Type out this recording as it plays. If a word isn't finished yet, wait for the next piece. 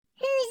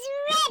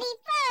ready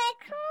for a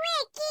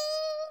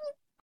quickie?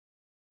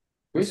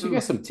 Chris, you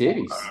got some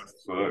titties.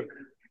 Look.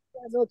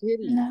 No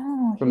titties.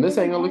 No. From this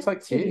angle, it looks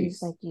like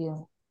titties. Like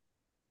you.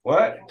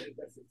 What?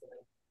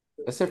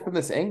 Except from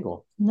this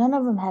angle. None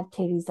of them have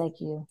titties like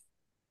you.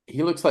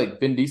 He looks like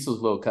Vin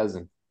Diesel's little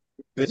cousin.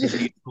 Vin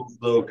Diesel's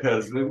little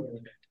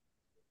cousin.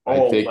 I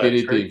All take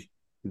electric. anything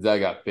because I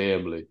got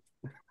family.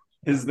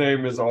 His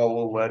name is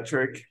All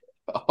Electric.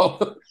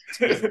 Oh.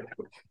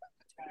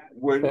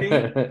 Wouldn't he?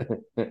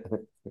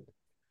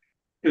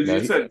 Because No,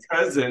 you said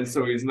cousin,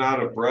 so he's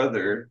not a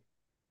brother.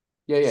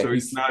 yeah. So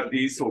he's not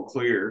diesel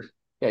clear.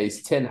 Yeah,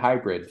 he's 10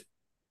 hybrid.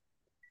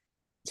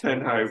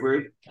 10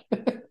 hybrid.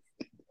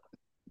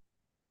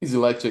 He's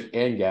electric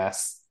and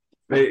gas.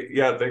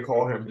 They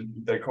call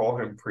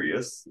him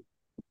Prius.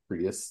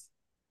 Prius.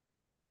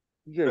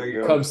 There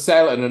you go. Comes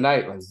silent in the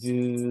night. Like,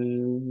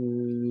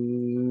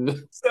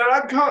 So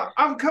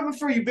I'm coming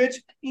for you, bitch.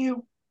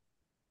 You.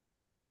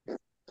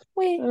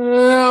 Wait.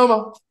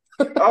 Oh,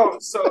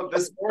 so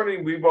this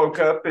morning we woke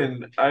up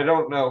and I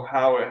don't know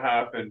how it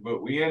happened,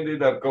 but we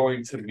ended up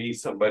going to meet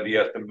somebody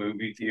at the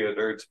movie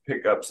theater to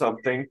pick up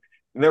something.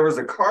 And there was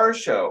a car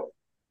show.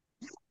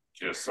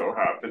 Just so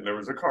happened there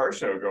was a car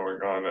show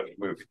going on at the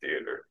movie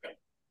theater.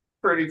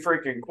 Pretty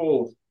freaking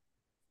cool.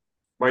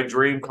 My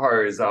dream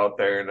car is out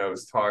there, and I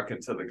was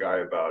talking to the guy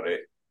about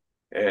it.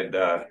 And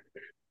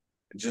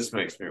it just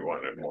makes me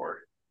want it more.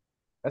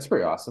 That's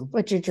pretty awesome.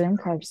 What's your dream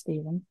car,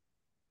 Steven?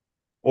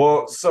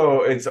 Well,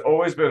 so it's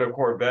always been a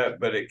Corvette,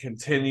 but it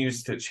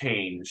continues to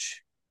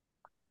change.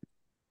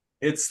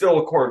 It's still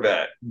a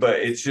Corvette, but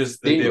it's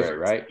just the difference,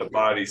 right? The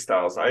body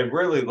styles. I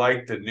really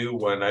like the new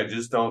one. I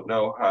just don't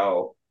know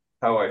how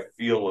I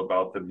feel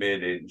about the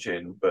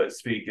mid-engine. But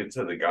speaking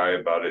to the guy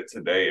about it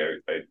today,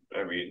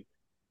 I mean,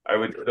 I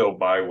would still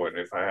buy one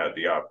if I had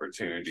the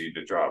opportunity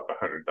to drop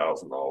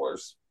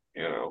 $100,000.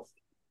 You know.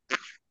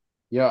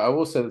 Yeah, I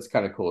will say that's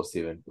kind of cool,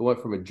 Steven. It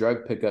went from a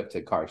drug pickup to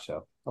a car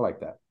show. I like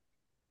that.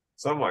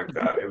 Something like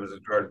that. It was a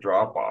drug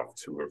drop-off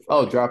to it.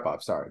 Oh,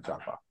 drop-off. Sorry,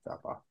 drop-off.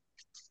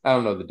 I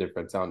don't know the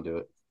difference. I don't do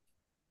it.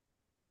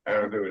 I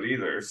don't do it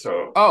either,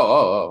 so...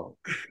 Oh.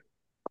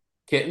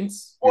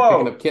 Kittens? You're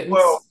picking up kittens?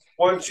 Well,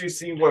 once you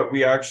see what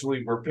we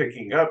actually were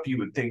picking up, you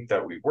would think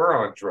that we were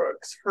on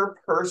drugs. Her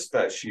purse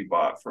that she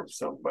bought from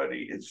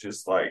somebody is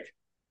just like...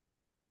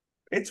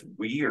 It's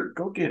weird.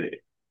 Go get it.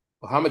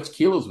 Well, how much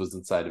kilos was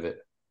inside of it?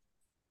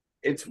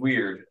 It's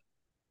weird.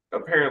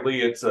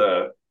 Apparently, it's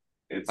a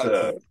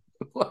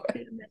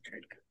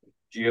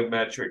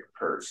geometric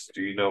purse.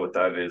 Do you know what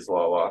that is,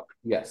 Lala?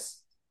 Yes.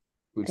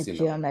 We've A seen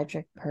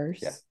geometric purse?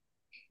 Yeah.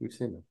 We've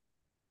seen them.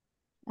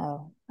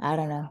 Oh, I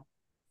don't know.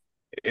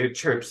 It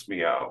trips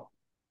me out.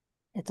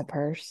 It's a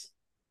purse.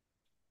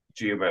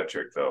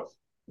 Geometric, though.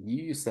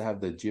 You used to have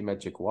the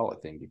geometric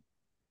wallet thingy.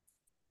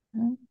 I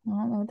don't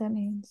know what that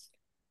means.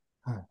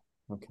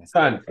 Okay.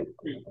 Son,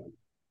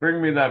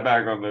 bring me that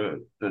bag on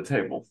the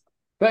table.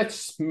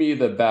 Fetch me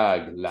the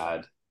bag,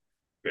 lad.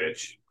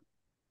 Bitch.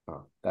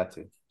 Oh, that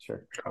too.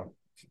 Sure.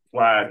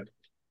 Lad.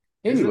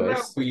 Anyways. Isn't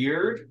that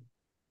weird?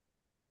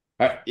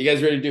 All right, you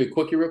guys ready to do a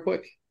quickie real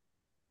quick?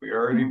 We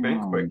already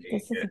been quickie.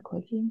 This is a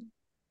quickie?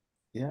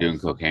 Yeah. Doing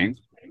cocaine?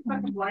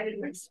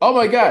 Oh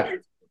my God.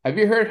 Have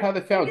you heard how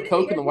they found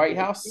Coke in the White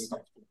House?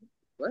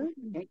 What?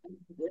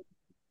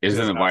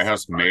 Isn't the White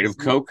House made of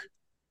coke?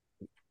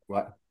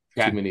 What?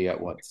 Yeah. Too many at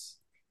once.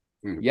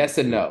 Yes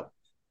and no.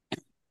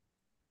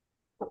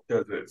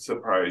 Does it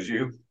surprise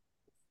you?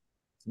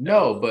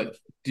 No, but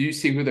do you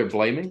see who they're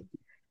blaming?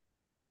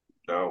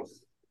 No.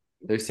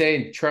 They're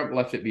saying Trump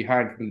left it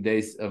behind from the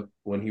days of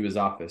when he was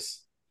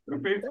office.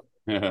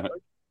 That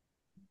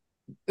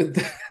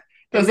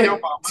was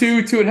like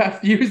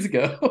 2.5 years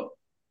ago.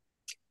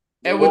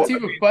 And what's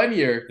even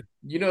funnier,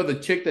 you know the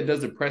chick that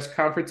does the press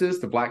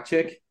conferences, the black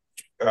chick?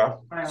 Yeah.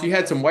 She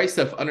had some white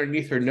stuff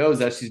underneath her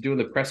nose as she's doing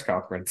the press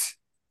conference.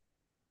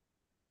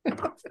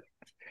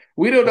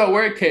 We don't know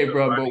where it came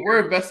from, but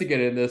we're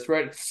investigating this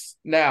right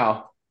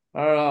now.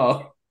 I don't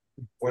know.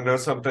 Want to know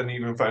something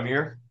even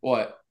funnier?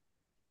 What?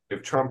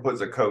 If Trump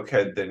was a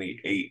cokehead, then he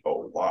ate a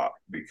lot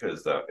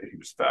because he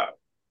was fat.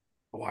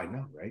 Oh, I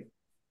know, right?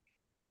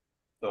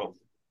 So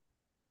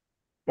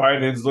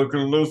Biden's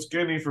looking a little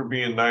skinny for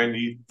being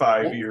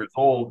 95 years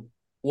old.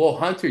 Well,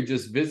 Hunter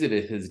just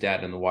visited his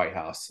dad in the White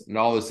House, and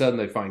all of a sudden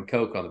they find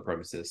Coke on the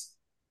premises.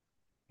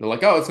 They're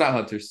like, oh, it's not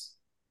Hunter's.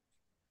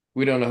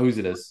 We don't know whose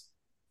it is.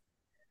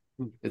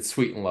 It's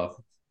Sweet and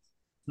Low.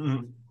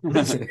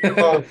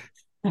 Well,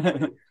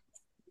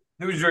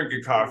 he was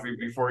drinking coffee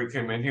before he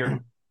came in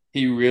here.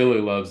 He really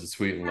loves the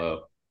Sweet and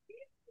Low.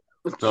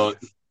 So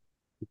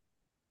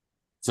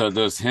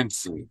those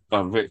hints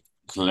of it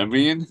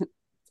Colombian,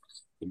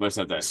 they must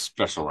have that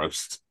special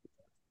roast.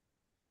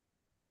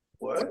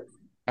 What?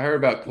 I heard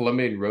about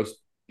Colombian roast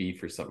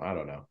beef or something. I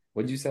don't know.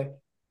 What'd you say?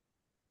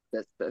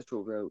 That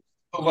special roast.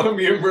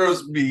 Colombian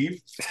roast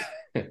beef.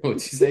 What'd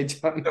you say,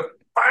 John? The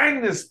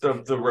finest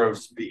of the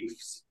roast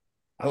beefs.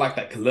 I like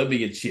that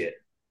Colombian shit.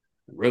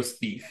 Roast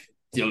beef.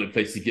 the only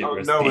place you get Oh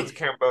roast no, beef. it's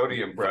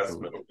Cambodian breast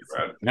milk,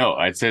 Brad. No,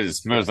 I said it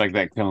smells like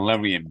that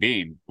Colombian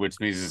bean, which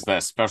means it's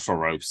that special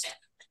roast.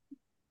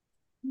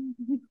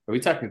 Are we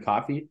talking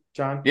coffee,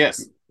 John?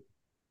 Yes.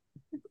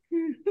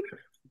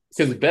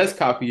 Because the best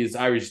coffee is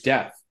Irish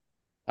Death.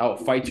 I'll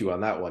fight you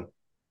on that one.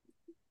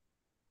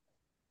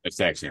 It's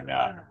actually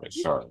not, but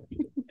sure.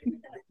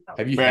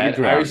 Have you Very had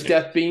Irish grounded.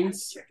 Death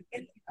beans?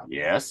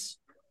 Yes.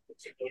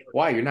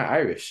 Why? You're not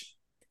Irish.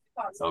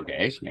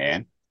 Okay,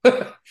 and You're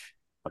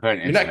I've had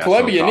not international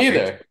Colombian coffee.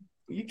 either.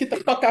 You get the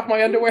fuck off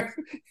my underwear.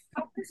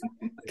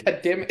 God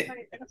damn it.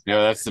 You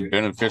know, that's the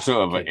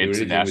beneficial of an Can't do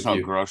anything international with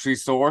you. grocery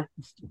store.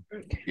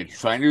 You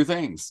try new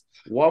things.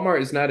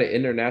 Walmart is not an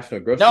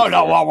international grocery No, store.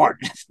 not Walmart.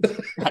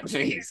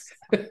 Jeez.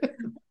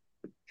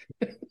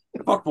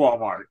 Fuck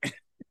Walmart.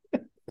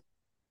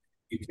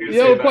 The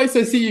only place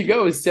I see you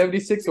go is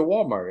 76 at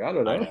Walmart. I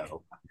don't I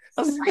know.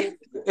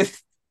 know.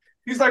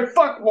 He's like,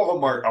 fuck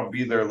Walmart. I'll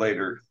be there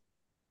later.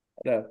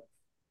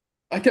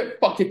 I can't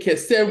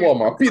stand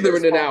Walmart. I'll be there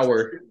in an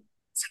hour.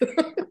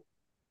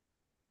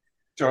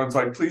 John's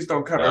like, please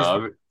don't cut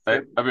us.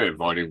 I've been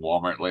avoiding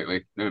Walmart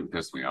lately. It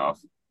pissed me off.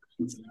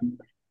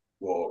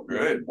 Well,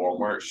 good.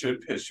 Walmart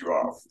should piss you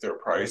off. Their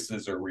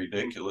prices are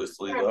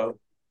ridiculously low.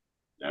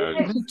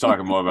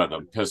 Talking more about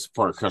the piss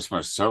poor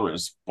customer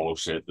service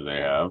bullshit that they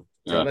have.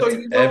 John, that's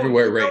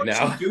everywhere right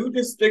now. What you do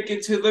to stick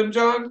it to them,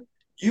 John?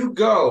 You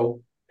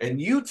go and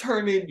you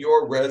turn in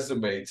your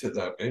resume to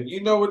them, and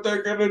you know what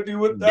they're gonna do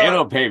with that? They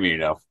don't pay me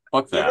enough.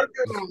 Fuck They're that.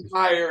 gonna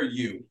hire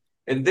you,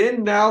 and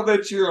then now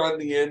that you're on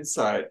the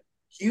inside,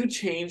 you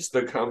change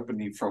the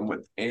company from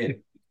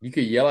within. You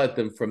could yell at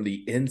them from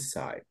the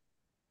inside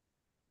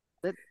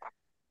That-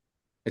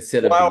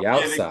 instead of While the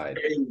getting outside.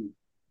 paid.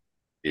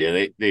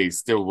 Yeah, they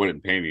still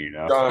wouldn't pay me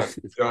enough.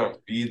 John,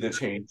 be the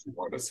change you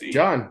want to see.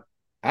 John,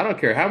 I don't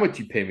care how much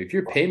you pay me. If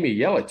you're paying me,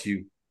 yell at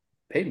you.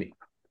 Pay me.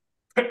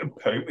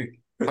 Pay me.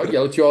 I'll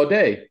yell at you all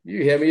day.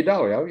 You hand me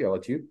 $1, I'll yell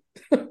at you.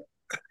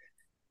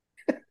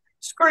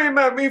 Scream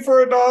at me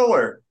for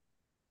 $1.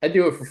 I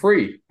do it for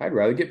free. I'd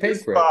rather get paid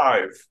It's for it.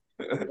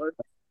 $5.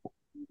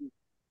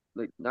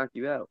 Like knock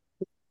you out.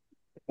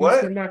 What?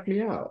 Who's gonna knock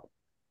me out?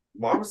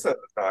 Mom said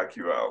to knock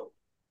you out.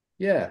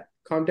 Yeah,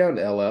 calm down,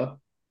 LL.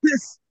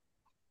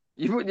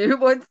 You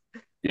what?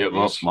 Yeah,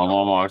 well, my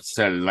mom always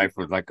said life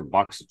was like a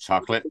box of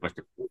chocolate, but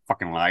they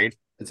fucking lied.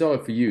 It's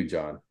only for you,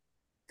 John,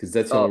 because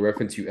that's the only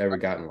reference you ever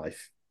got in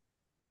life.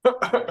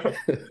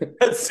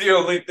 That's the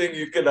only thing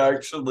you can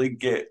actually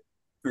get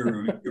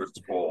through your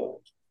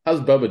soul. How's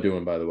Bubba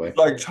doing, by the way?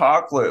 Like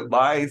chocolate,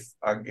 life,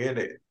 I get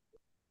it.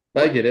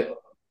 I get it.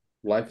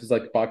 Life is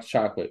like a box of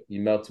chocolate.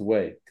 You melt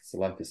away because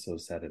life is so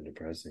sad and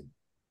depressing.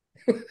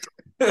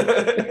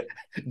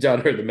 John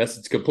heard the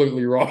message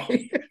completely wrong.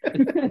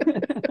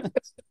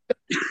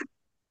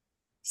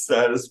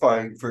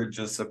 Satisfying for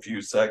just a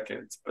few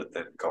seconds, but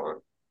then gone.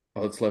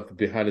 All that's left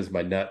behind is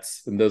my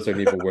nuts, and those aren't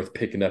even worth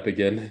picking up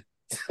again.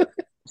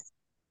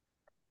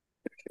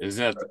 Is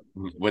that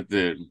what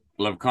the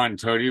LoveCon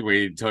told you, where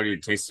he told you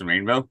to taste the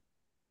rainbow?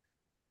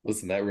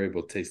 Listen, that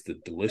rainbow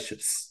tasted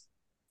delicious.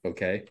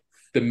 Okay?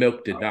 The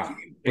milk did not,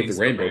 but the Taste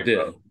rainbow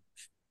did.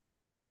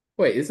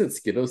 Wait, isn't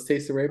Skittles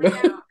taste the rainbow?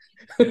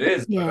 It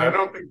is, but Yeah. I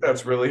don't think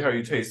that's really how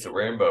you taste the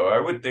rainbow. I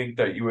would think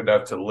that you would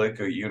have to lick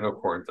a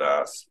unicorn's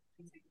ass.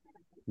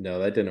 No,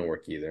 that didn't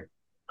work either.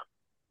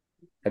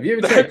 Have you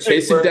ever tried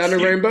chasing down a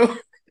rainbow?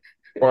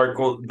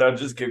 Sparkle, that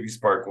just give you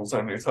sparkles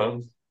on your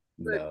tongue.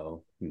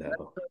 No.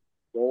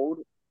 Gold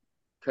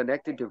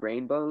connected to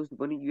rainbows.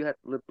 Wouldn't you have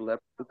to lift the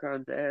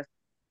leprechaun's ass?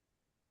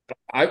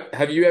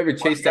 Have you ever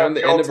chased down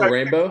the end of a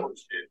rainbow?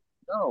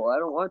 No, I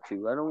don't want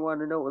to. I don't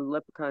want to know what a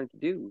leprechaun can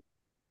do.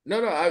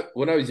 No.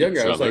 When I was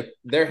younger, I was like,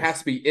 there has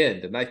to be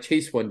end, and I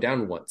chased one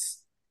down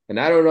once. And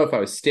I don't know if I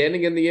was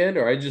standing in the end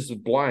or I just was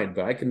blind,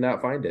 but I could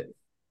not find it.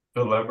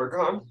 The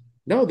leprechaun?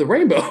 No, the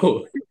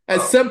rainbow.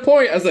 At some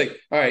point, I was like,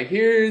 all right,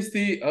 here's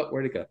the... Oh,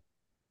 where'd it go?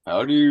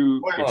 How do you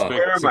Where expect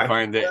am to I?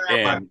 find the Where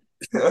am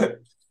end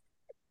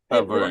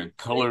of a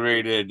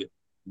colorated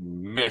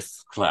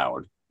mist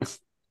cloud?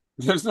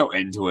 There's no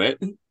end to it.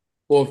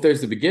 Well, if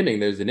there's a beginning,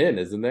 there's an end,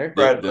 isn't there?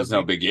 Brad, There's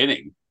no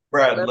beginning.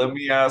 Brad, let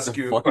me ask What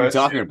the you a fuck are you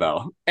question. talking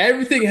about?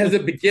 Everything has a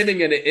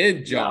beginning and an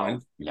end,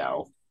 John.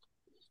 No.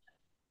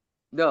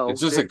 No,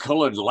 It's just a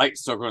colored light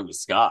circle in the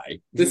sky.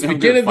 This You're never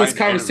beginning of gonna this find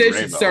the end of the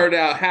conversation rainbow. started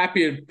out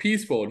happy and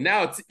peaceful.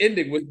 Now it's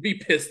ending with me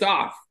pissed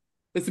off.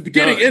 That's the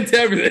beginning No. into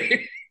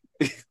everything.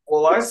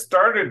 Well, I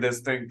started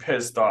this thing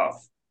pissed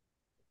off.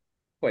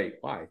 Wait,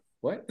 why?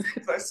 What?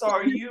 'Cause I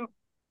saw you.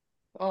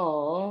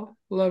 Aw,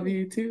 love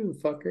you too,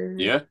 fucker.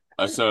 Yeah.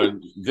 So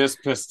this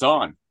pissed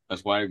on.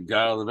 That's why I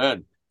got out of the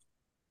bed.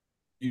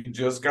 You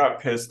just got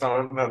pissed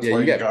on. That's Yeah, why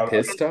you got got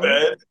pissed out of on?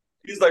 bed.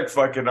 He's like,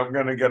 fuck it, I'm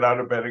gonna get out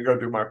of bed and go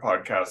do my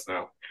podcast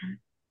now.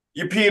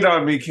 You peed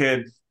on me,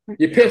 kid.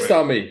 You pissed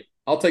on me.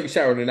 I'll take a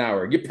shower in an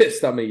hour. You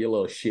pissed on me, you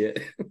little shit.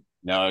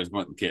 No, I was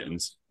wanting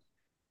kittens.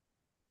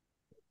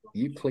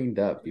 You cleaned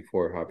up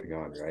before hopping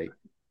on, right?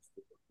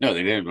 No,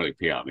 they didn't really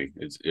pee on me.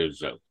 It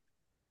was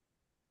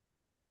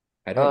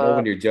I don't know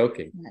when you're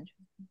joking.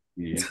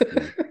 Yeah.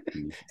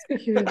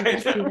 You really got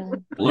peed on.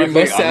 Your Luckily,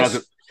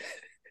 mustache.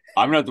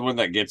 I'm not the one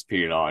that gets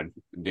peed on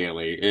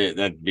daily.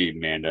 That'd be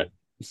Amanda.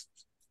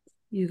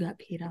 You got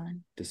peed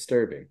on.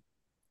 Disturbing.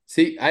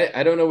 See,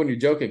 I don't know when you're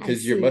joking I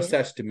because your see it.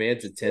 mustache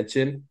demands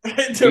attention.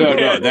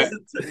 No,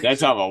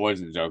 that's how I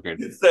wasn't joking.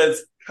 It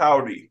says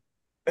howdy.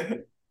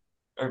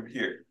 I'm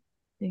here.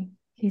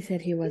 He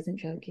said he wasn't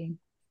joking.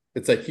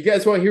 It's like, you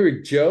guys want to hear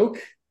a joke?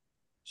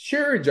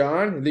 Sure,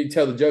 John. And then you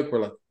tell the joke. We're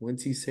like,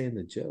 when's he saying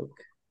the joke?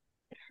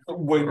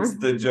 When's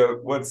the joke?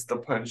 What's the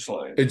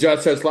punchline? And John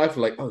starts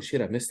laughing like, oh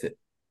shit, I missed it.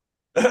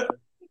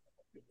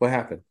 What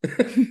happened?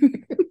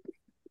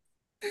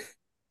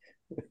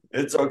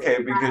 It's okay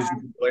because you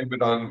can blame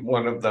it on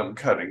one of them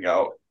cutting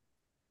out.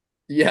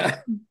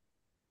 Yeah.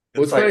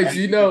 What's It's funny is,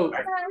 you know,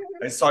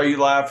 I saw you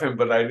laughing,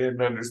 but I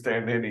didn't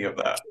understand any of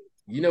that.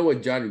 you know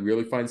when Johnny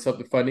really finds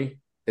something funny?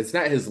 It's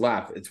not his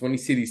laugh. It's when you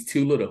see these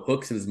two little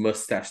hooks in his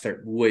mustache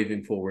start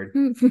waving forward.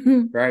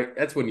 Right?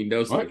 That's when you know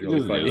What? something's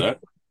really funny. That?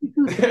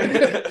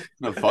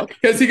 The fuck?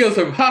 Because he goes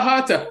from ha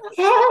ha to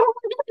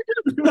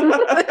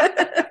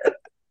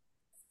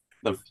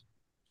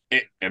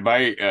Am I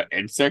an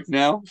insect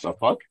now? The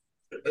fuck?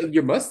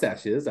 your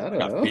mustache is. I don't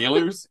Got know.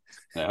 feelers?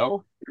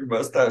 No. Your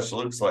mustache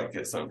looks like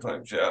it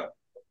sometimes, yeah.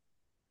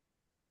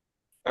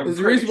 There's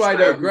a reason why I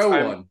don't grow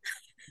one.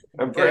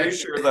 I'm pretty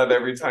sure that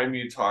every time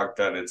you talk,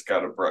 that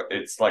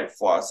it's like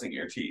flossing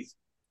your teeth.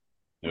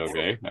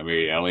 Okay. I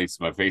mean, at least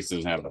my face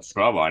doesn't have a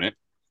scrub on it.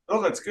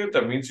 Oh, that's good.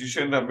 That means you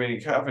shouldn't have many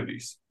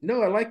cavities.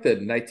 No, I like the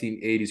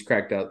 1980s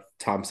cracked out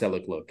Tom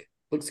Selleck look.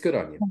 Looks good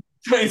on you.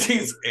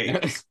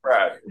 1980s,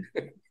 Brad.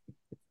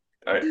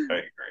 I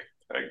agree.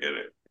 I get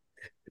it.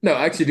 No,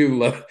 I actually do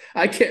love.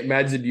 I can't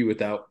imagine you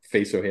without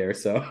facial hair.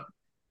 So,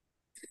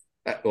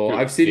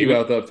 I've seen you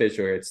without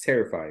facial hair. It's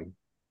terrifying.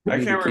 I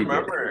can't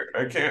remember.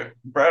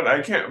 Brad,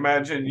 I can't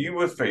imagine you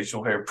with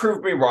facial hair.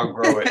 Prove me wrong,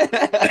 grow it.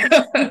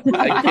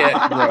 I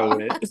can't grow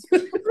it.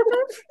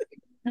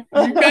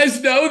 You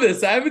guys know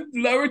this. I haven't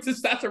lowered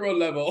testosterone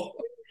level.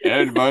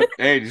 Yeah, but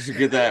hey, just to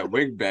get that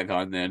wig back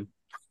on then.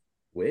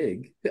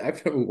 Wig?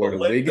 I've never worn a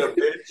wig.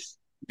 Bitch.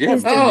 Yeah,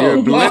 Oh,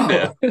 you're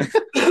Belinda.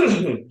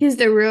 He's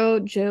the real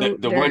Joe.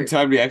 The one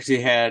time you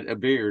actually had a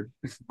beard.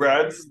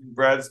 Brad's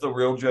the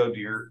real Joe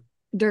Deere.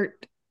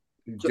 Dirt.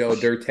 Joe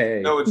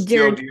Dirte. No, it's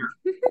Joe Dirt. Deere.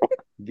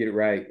 Get it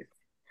right.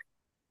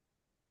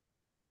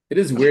 It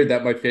is weird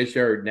that my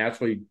facial hair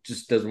naturally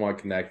just doesn't want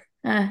to connect.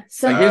 Like,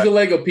 here's the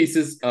Lego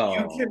pieces. Oh,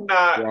 You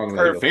cannot wrong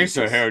Lego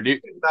Facial pieces. hair,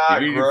 dude.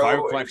 cannot You need grow.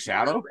 Firefly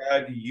Shadow?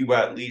 Brad, you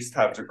at least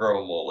have to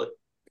grow a mullet.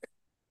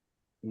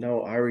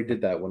 No, I already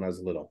did that when I was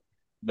little.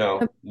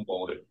 No,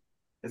 mullet.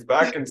 It's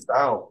back in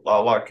style.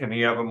 Lala, can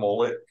he have a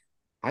mullet?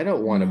 I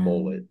don't want a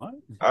mullet. All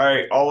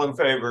right, all in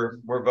favor.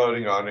 We're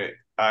voting on it.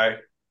 Aye.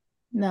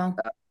 No.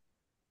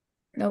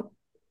 Nope.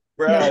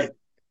 Brad,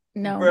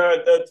 No. Brad,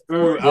 that's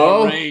Ooh,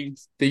 Well,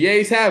 outraged. the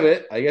Yays have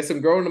it. I guess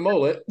I'm growing a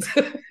mullet.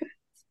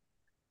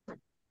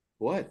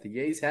 What? The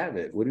Yays have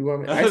it. What do you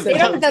want me? I They said,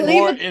 don't have to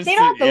More leave it. They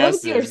don't have to look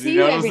at you or instant see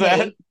you yeses. every You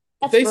notice day.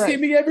 That's they gross. see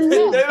me every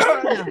week.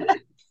 Yeah.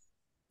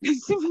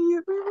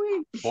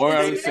 4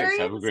 out of He's 6.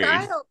 Have agreed.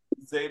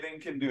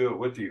 Zayden can do it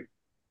with you.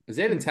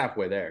 Zayden's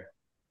halfway there.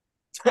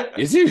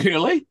 Is he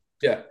really?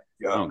 Yeah.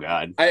 Oh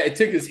God. I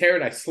took his hair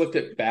and I slicked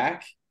it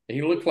back, and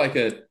he looked like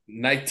a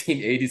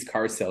 1980s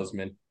car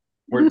salesman.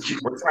 We're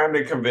trying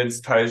to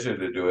convince Taija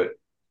to do it.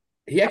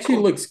 He actually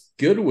looks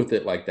good with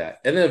it like that.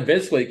 And then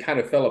eventually it kind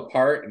of fell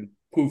apart and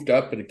poofed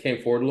up and it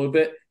came forward a little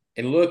bit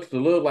and looked a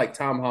little like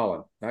Tom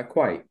Holland. Not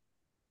quite.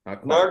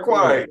 Not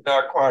quite.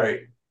 Not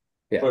quite.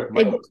 Yeah.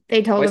 But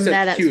They told I him said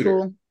that at cuter.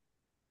 school.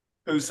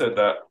 who said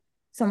that?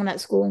 Someone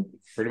at school.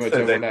 Pretty much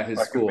Said everyone that at his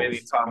like school. a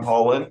mini Tom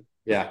Holland.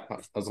 Yeah. I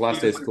was the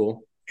last day of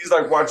school. He's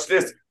like, watch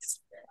this.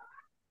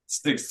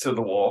 Sticks to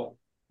the wall.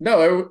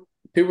 No,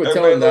 people were Everybody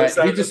telling looks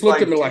that. at He him just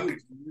looked at me like, "Dude,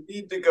 you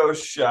need to go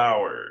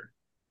shower."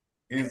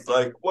 He's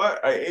like,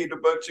 what? I ate a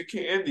bunch of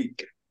candy.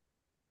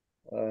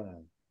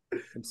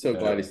 I'm so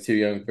glad he's too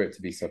young for it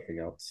to be something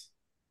else.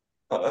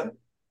 Huh?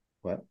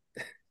 What?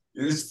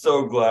 You're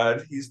so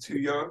glad he's too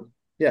young?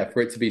 Yeah,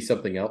 for it to be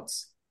something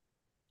else.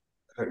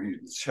 Have you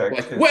checked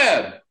Like his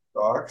web.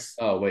 docs?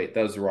 Oh, wait,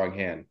 that was the wrong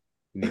hand.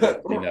 You need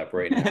to clean up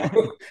right now.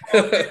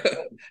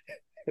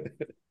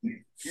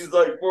 He's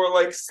like more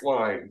like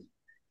slime.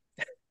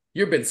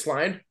 You've been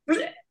slimed?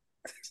 Gross.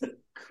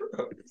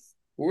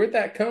 Where'd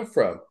that come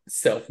from?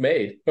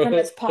 Self-made. From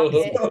his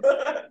pocket.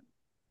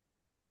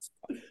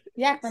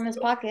 Yeah, from his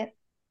pocket.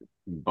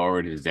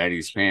 Borrowed his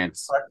daddy's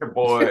pants. Fucking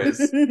boys.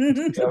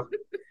 You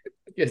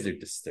guys are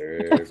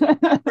disturbed.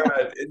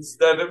 Brad,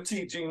 instead of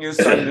teaching your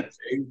son to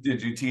shave,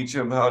 did you teach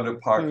him how to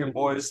pocket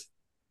boys?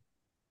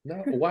 No,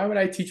 why would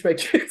I teach my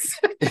kids?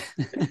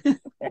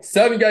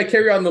 Son, you gotta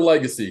carry on the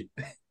legacy.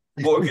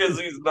 Well, because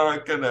he's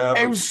not gonna have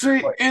I'm a-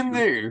 straight in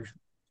there.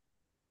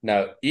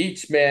 Now,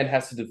 each man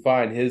has to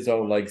define his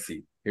own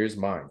legacy. Here's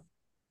mine.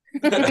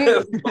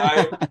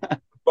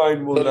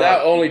 Mine will So not.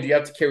 not only do you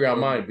have to carry on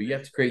mine, but you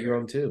have to create your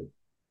own too.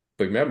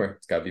 But remember,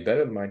 it's gotta be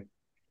better than mine.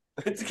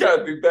 It's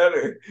gotta be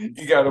better.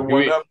 You gotta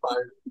one up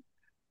mine.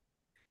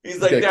 He's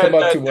It's like, gonna Dad, come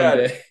up Dad, to one Dad.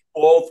 day.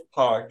 both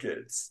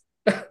pockets.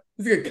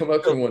 He's gonna come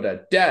up to me one day.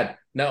 Dad,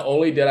 not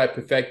only did I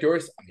perfect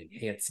yours, I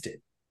enhanced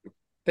it.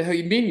 The hell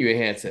you mean you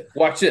enhance it?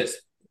 Watch this.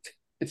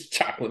 It's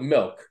chocolate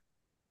milk.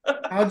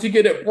 How'd you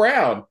get it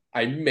brown?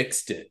 I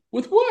mixed it.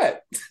 With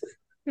what?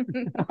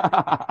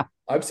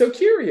 I'm so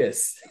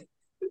curious.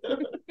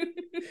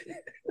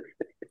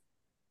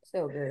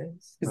 So good.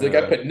 He's like,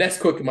 I put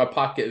Nesquik in my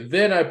pocket,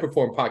 then I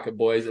perform Pocket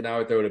Boys, and now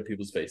I throw it in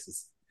people's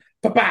faces.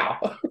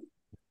 Pow!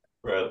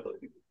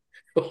 Bradley,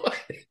 What?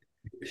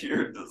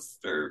 you're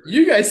disturbing.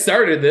 You guys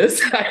started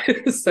this. I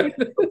didn't start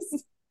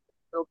this.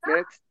 Milk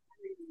next.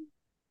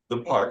 The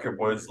Pocket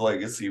Boys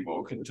legacy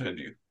will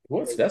continue.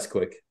 What's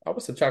Nesquik? I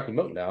want some chocolate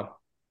milk now.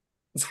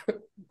 I'm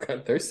kind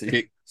of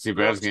thirsty. See,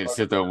 Brad's gonna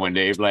sit there one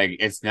day, like,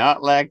 it's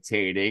not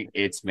lactating,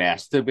 it's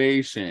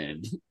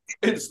masturbation.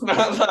 It's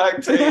not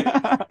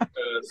lactate.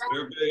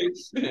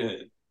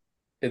 Masturbation.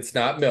 It's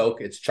not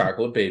milk, it's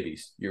chocolate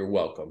babies. You're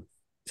welcome.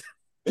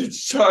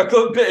 It's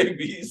chocolate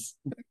babies.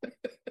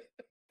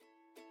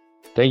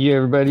 Thank you,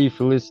 everybody,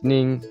 for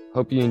listening.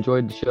 Hope you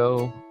enjoyed the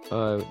show.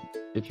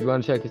 If you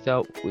want to check us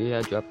out, we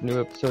drop a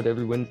new episode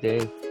every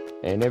Wednesday.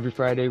 And every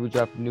Friday, we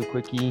drop a new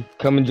quickie.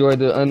 Come enjoy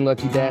the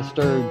Unlucky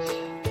Bastards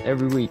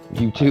every week.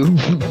 YouTube,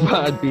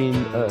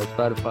 Podbean,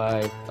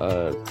 Spotify,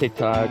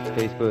 TikTok,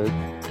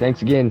 Facebook.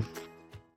 Thanks again.